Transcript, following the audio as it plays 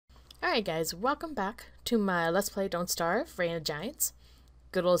Alright guys, welcome back to my Let's Play Don't Starve, Reign of Giants.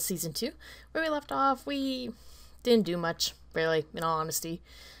 Good old Season 2. Where we left off, we didn't do much, really, in all honesty.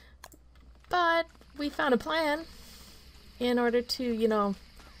 But we found a plan in order to,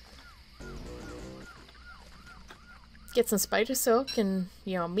 get some spider silk and,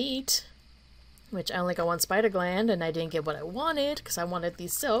 meat. Which I only got one spider gland and I didn't get what I wanted because I wanted the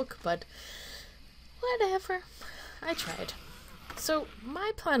silk, but whatever. I tried. So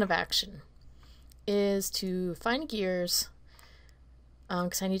my plan of action is to find gears,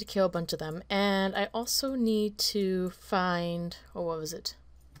 because I need to kill a bunch of them, and I also need to find, oh, what was it?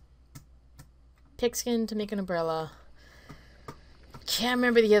 Pigskin to make an umbrella. Can't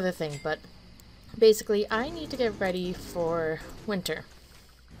remember the other thing, but basically I need to get ready for winter.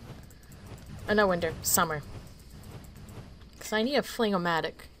 Oh, no, winter. Summer. Because I need a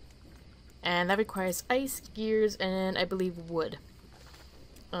fling-o-matic. And that requires ice, gears, and I believe wood.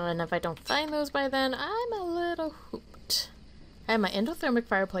 And if I don't find those by then, I'm a little hooped. I have my endothermic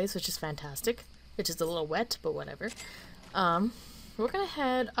fireplace, which is fantastic. Which is a little wet, but whatever. We're gonna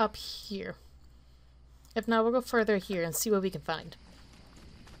head up here. If not, we'll go further here and see what we can find.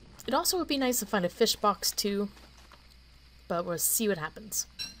 It also would be nice to find a fish box too. But we'll see what happens.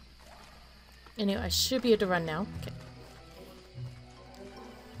 Anyway, I should be able to run now. Okay.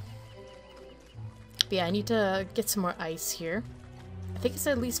 But yeah, I need to get some more ice here. I think it's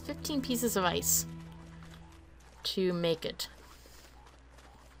at least 15 pieces of ice to make it.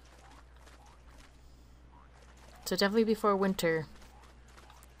 So definitely before winter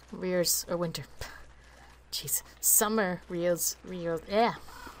rears, or winter. Jeez. Summer rears, yeah.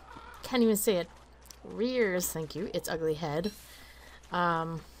 Can't even say it. Rears, thank you, its ugly head.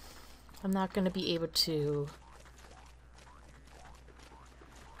 I'm not going to be able to...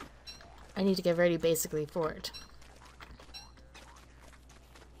 I need to get ready basically for it.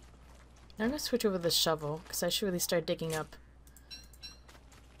 I'm going to switch over to the shovel because I should really start digging up.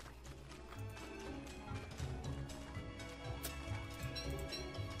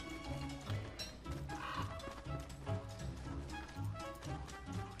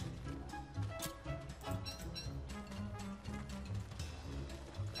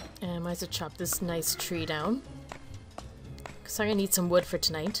 And I might as well chop this nice tree down because I'm going to need some wood for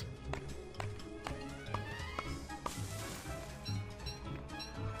tonight.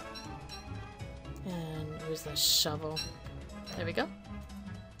 Where's the shovel? There we go.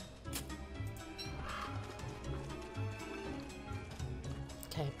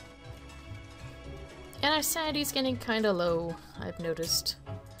 Okay. And our sanity's getting kind of low, I've noticed.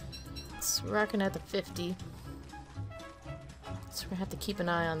 It's rocking at the 50. So we have to keep an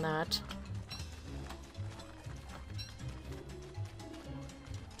eye on that.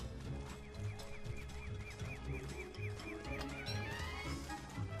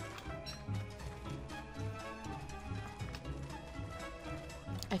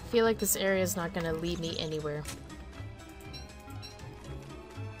 I feel like this area is not going to lead me anywhere.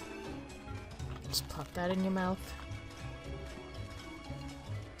 Just pop that in your mouth.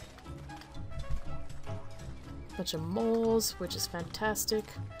 Bunch of moles, which is fantastic.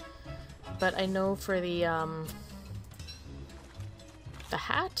 But I know for the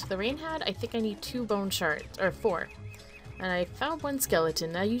hat, the rain hat, I think I need 2 bone shards, or 4. And I found 1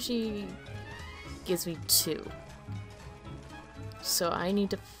 skeleton. That usually gives me 2. So I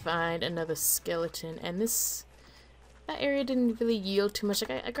need to find another skeleton, and that area didn't really yield too much.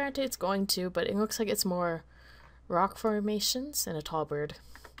 Like, granted it's going to, but it looks like it's more rock formations and a tall bird.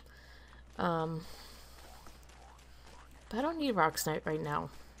 But I don't need rock snipe right now.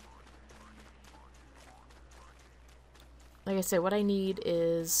 Like I said, what I need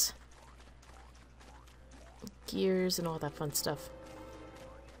is gears and all that fun stuff.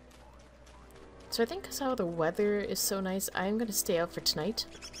 So I think because how the weather is so nice, I'm going to stay out for tonight.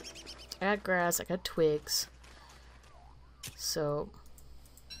 I got grass, I got twigs. So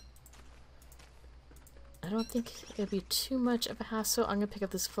I don't think it'll be too much of a hassle. I'm going to pick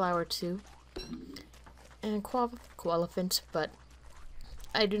up this flower too. And Koalefant, but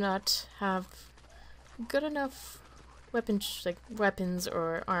I do not have good enough weapons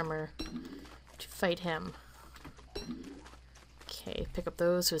or armor to fight him. Okay, pick up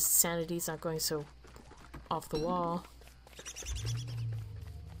those so his sanity's not going so off the wall.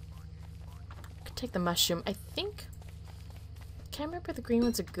 Could take the mushroom. I think... Can't remember if the green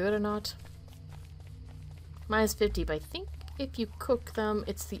ones are good or not. Minus 50, but I think if you cook them,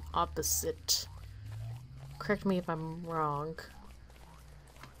 it's the opposite. Correct me if I'm wrong.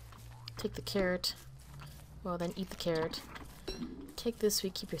 Take the carrot. Well, then eat the carrot. Take this so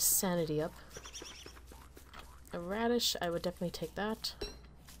you keep your sanity up. A radish, I would definitely take that.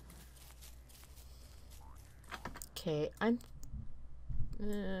 Okay, I'm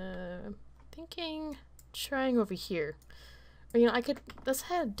thinking trying over here. Or, you know, I could... Let's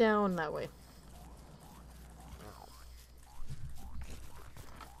head down that way.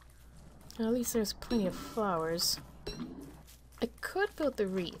 At least there's plenty of flowers. I could build the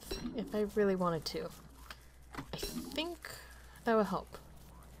wreath if I really wanted to. I think that would help.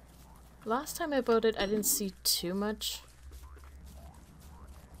 Last time I built it, I didn't see too much.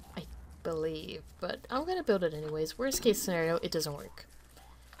 I believe. But I'm gonna build it anyways. Worst case scenario, it doesn't work.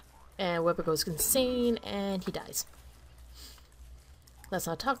 And Weber goes insane and he dies. Let's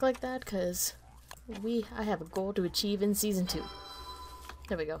not talk like that, because I have a goal to achieve in Season 2.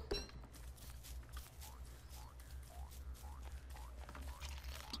 There we go.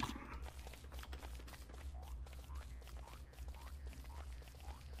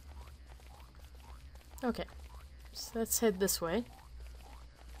 Okay, so let's head this way.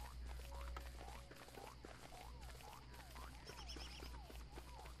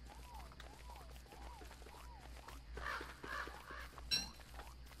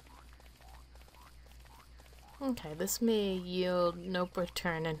 Okay, this may yield... Nope, we're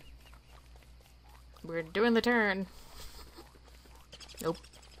turning. We're doing the turn. Nope.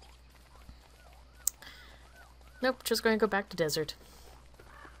 Nope, just going to go back to desert.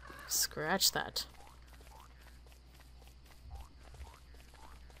 Scratch that.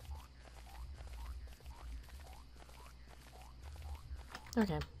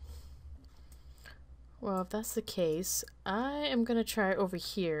 Okay. Well, if that's the case, I am gonna try over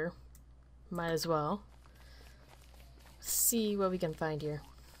here. Might as well. See what we can find here.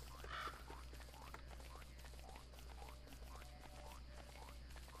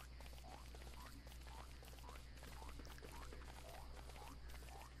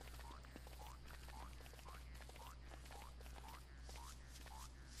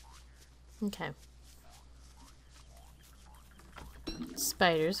 Okay.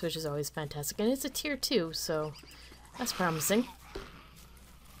 Spiders, which is always fantastic. And it's a tier 2, so that's promising.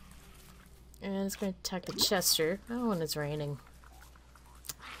 And it's going to attack the Chester. Oh, and it's raining.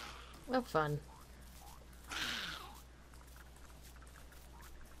 Well, fun.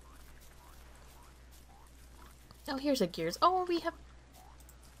 Oh, here's a gears. Oh, we have...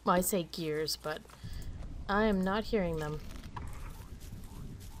 Well, I say gears, but I am not hearing them.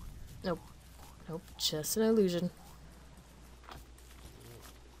 Nope. Nope, just an illusion.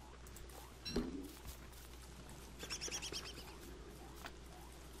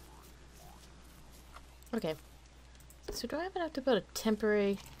 Okay. So do I have enough to build a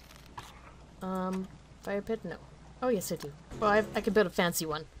temporary fire pit? No. Oh yes I do. Well, I could build a fancy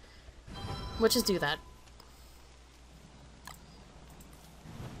one. We'll just do that.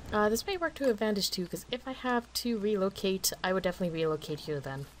 This may work to advantage too, because if I have to relocate, I would definitely relocate here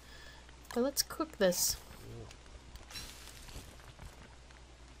then. But let's cook this.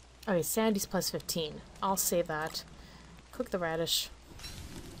 Okay, Sandy's plus 15. I'll save that. Cook the radish.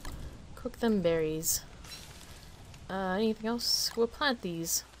 Cook them berries. Anything else? We'll plant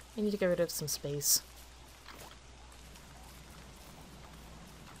these. I need to get rid of some space.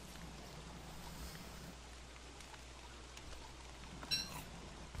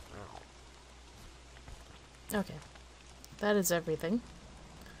 Okay. That is everything.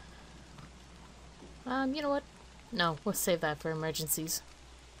 You know what? No, we'll save that for emergencies.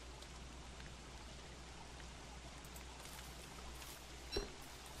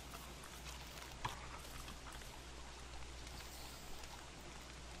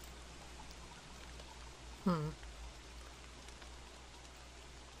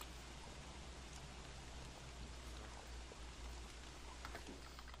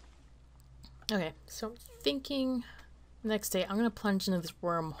 Okay, so I'm thinking next day I'm gonna plunge into this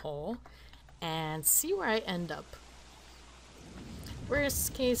wormhole and see where I end up.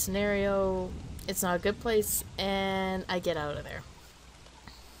 Worst case scenario, it's not a good place and I get out of there.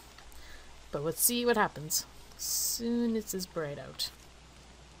 But let's see what happens. Soon it is bright out.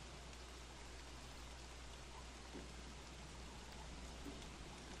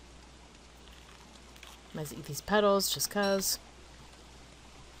 Might eat these petals just cause.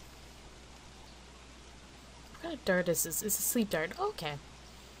 What kind of dart is this? It's a sleep dart. Okay.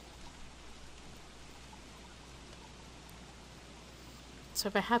 So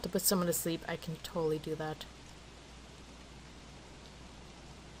if I had to put someone to sleep, I can totally do that.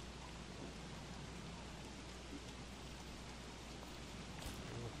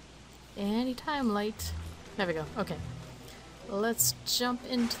 Anytime, light. There we go. Okay. Let's jump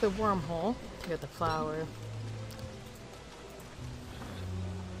into the wormhole. Get the flower.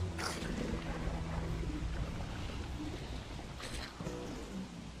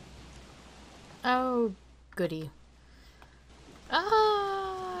 Oh, goody.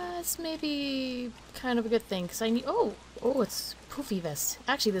 This may be kind of a good thing, because I need... Oh! Oh, it's poofy vest.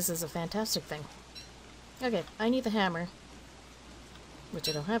 Actually, this is a fantastic thing. Okay, I need the hammer. Which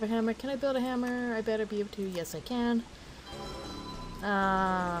I don't have a hammer. Can I build a hammer? I better be able to. Yes, I can.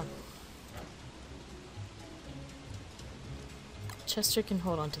 Chester can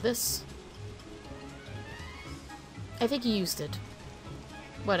hold on to this. I think he used it.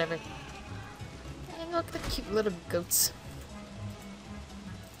 Whatever. And look at the cute little goats.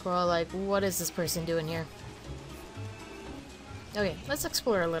 We're all like, what is this person doing here? Okay, let's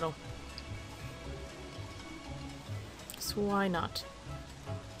explore a little. So why not?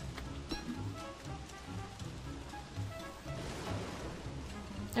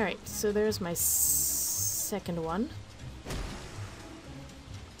 Alright, so there's my second one.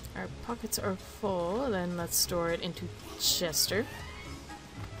 Our pockets are full, then let's store it into Chester.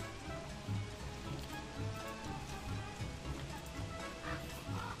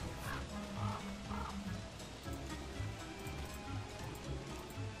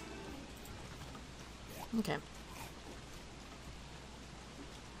 Okay.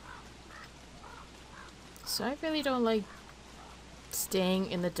 So I really don't like staying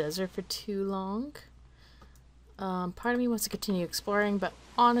in the desert for too long. Part of me wants to continue exploring, but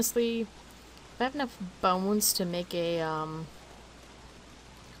honestly, if I have enough bones to make a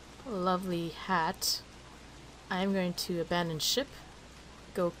lovely hat, I'm going to abandon ship,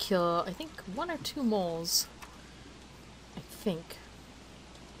 go kill, I think, 1 or 2 moles. I think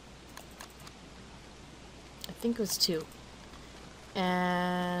it was 2.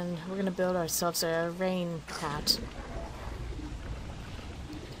 And we're gonna build ourselves a rain hat.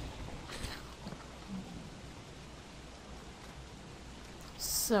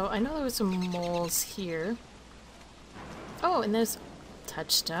 So, I know there were some moles here. Oh, and there's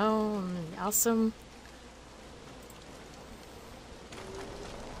touchstone. Awesome.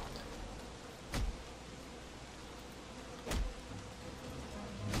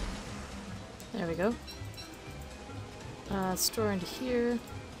 There we go. Store into here.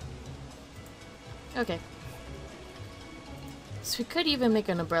 Okay. So we could even make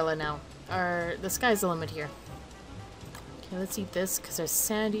an umbrella now. The sky's the limit here. Okay, let's eat this because our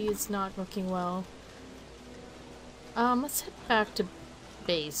sandy is not looking well. Let's head back to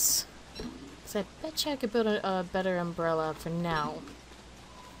base. Because I bet you I could build a better umbrella for now.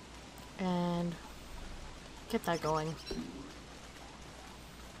 And get that going.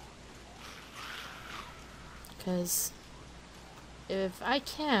 Because if I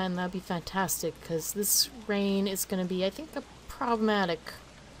can, that'd be fantastic, because this rain is going to be, I think, problematic.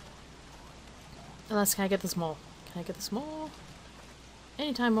 Unless, can I get this mole? Can I get this mole?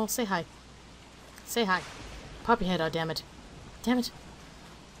 Anytime, mole, say hi. Say hi. Pop your head out, damn it. Damn it.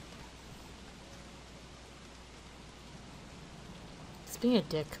 It's being a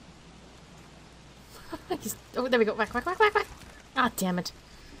dick. Oh, there we go. Whack, whack, whack, whack, whack. Ah, damn it.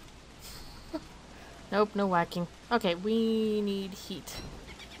 Nope, no whacking. Okay, we need heat.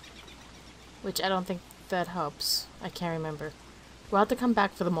 Which I don't think that helps. I can't remember. We'll have to come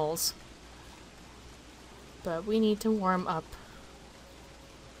back for the moles. But we need to warm up.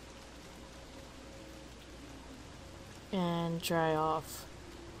 And dry off.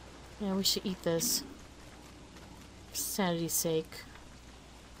 Yeah, we should eat this. For sanity's sake.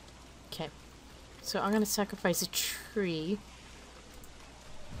 Okay. So I'm gonna sacrifice a tree.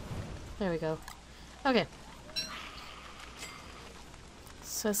 There we go. Okay.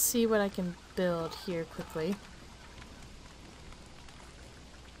 So let's see what I can build here quickly.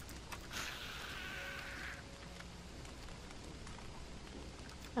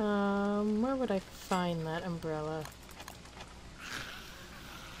 Where would I find that umbrella?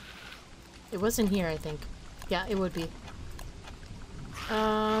 It wasn't here, I think. Yeah, it would be.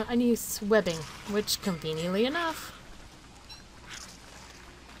 I need webbing, which conveniently enough.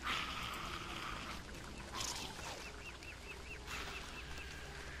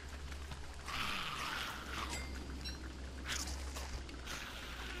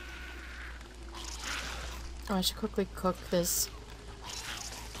 Oh, I should quickly cook this.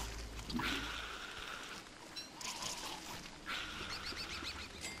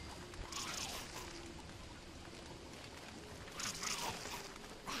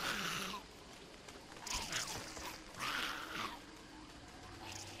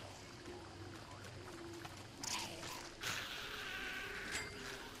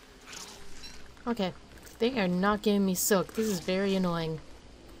 Okay, they are not giving me silk. This is very annoying.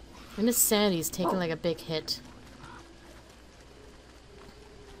 And Miss Sandy's taking like a big hit.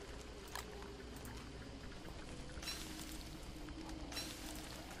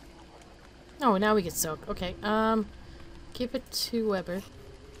 Oh, now we get silk. Okay, can give it to Weber.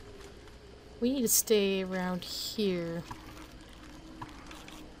 We need to stay around here.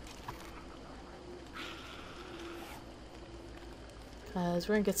 Because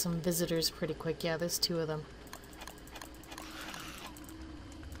we're gonna get some visitors pretty quick. Yeah, there's 2 of them.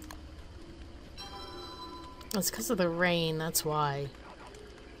 It's because of the rain, that's why.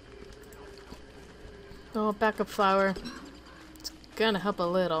 Oh, backup flower. It's gonna help a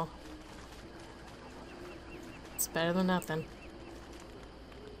little. It's better than nothing.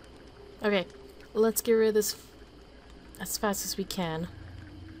 Okay, let's get rid of this as fast as we can.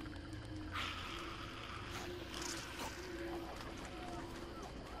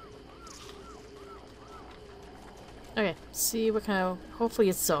 Okay, see what kind of... Hopefully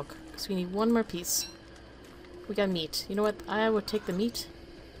it's silk, because we need 1 more piece. We got meat. You know what? I would take the meat.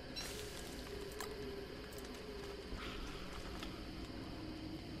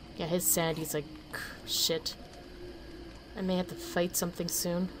 Yeah, his sanity's like shit. I may have to fight something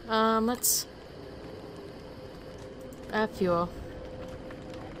soon. Let's add fuel.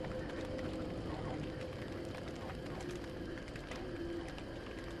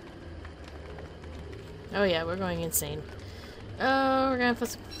 Oh yeah, we're going insane. Oh, we're gonna have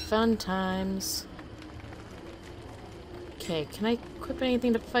some fun times. Okay, can I equip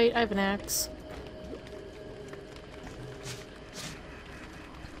anything to fight? I have an axe.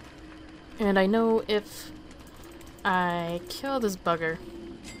 And I know if I kill this bugger,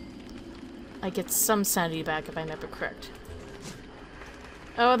 I get some sanity back if I remember correct.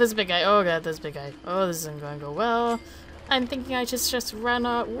 Oh, this big guy. Oh god, this big guy. Oh, this isn't going to go well. I'm thinking I should just run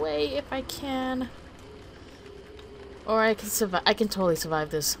away if I can. Or I can survive. I can totally survive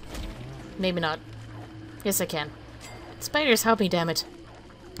this. Maybe not. Yes, I can. Spiders, help me, damn it.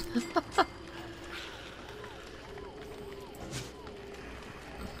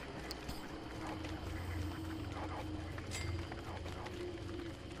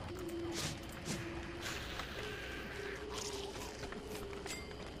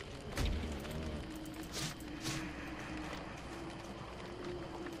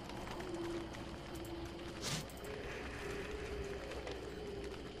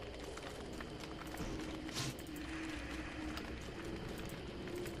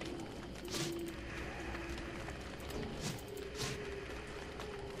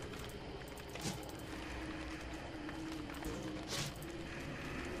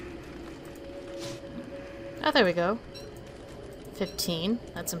 Oh, there we go. 15.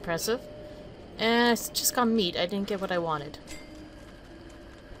 That's impressive. And I just got meat. I didn't get what I wanted.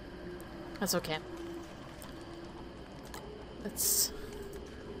 That's okay. Let's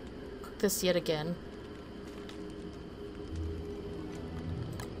cook this yet again.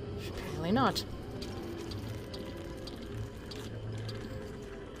 Apparently not.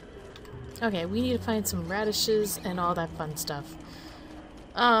 Okay, we need to find some radishes and all that fun stuff.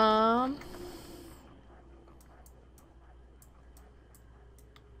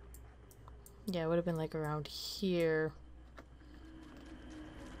 Yeah, it would have been like around here.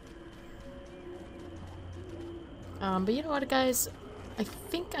 But you know what, guys? I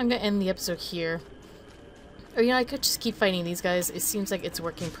think I'm gonna end the episode here. Or, you know, I could just keep fighting these guys. It seems like it's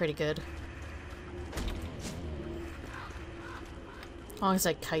working pretty good. As long as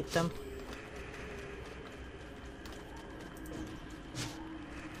I kite them.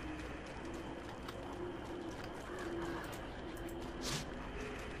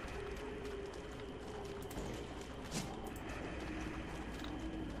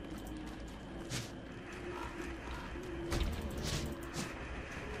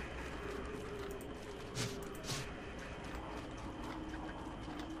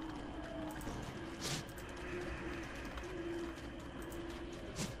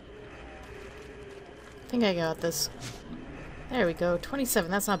 I think I got this. There we go.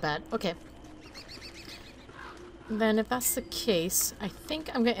 27. That's not bad. Okay. Then if that's the case, I think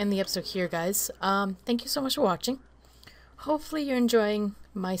I'm going to end the episode here, guys. Thank you so much for watching. Hopefully you're enjoying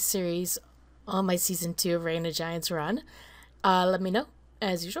my series on my Season 2 of Reign of Giants run. Let me know,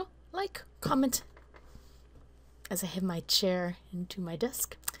 as usual. Like, comment, as I hit my chair into my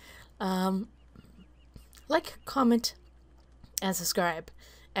desk. Like, comment, and subscribe.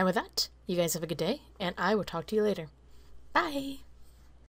 And with that, you guys have a good day, and I will talk to you later. Bye!